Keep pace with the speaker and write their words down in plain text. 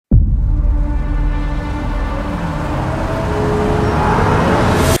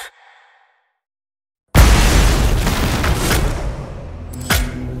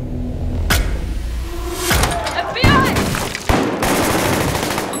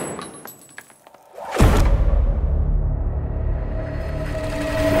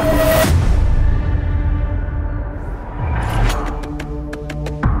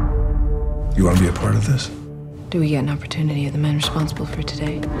Do we get an opportunity of the men responsible for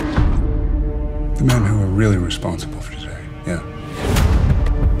today? The men who are really responsible for today, yeah.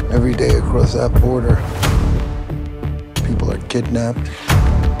 Every day across that border, people are kidnapped,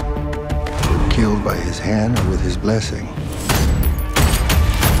 or killed by his hand or with his blessing.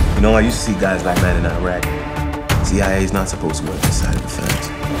 You know, I used to see guys like that in Iraq. CIA's not supposed to work this side of the fence.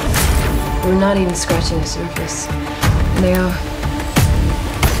 We're not even scratching the surface. And they are.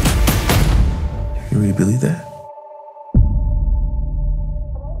 You really believe that?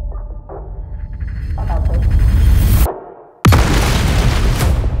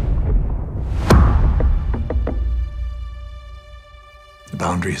 The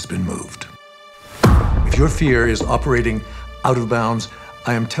boundary has been moved. If your fear is operating out of bounds,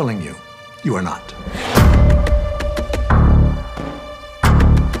 I am telling you, you are not.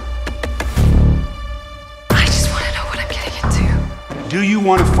 I just want to know what I'm getting into. Do you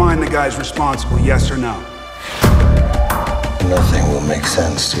want to find the guys responsible, yes or no? Nothing will make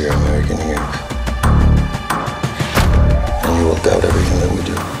sense to your American ears. And you will doubt everything that we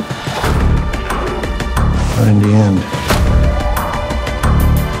do. But in the end,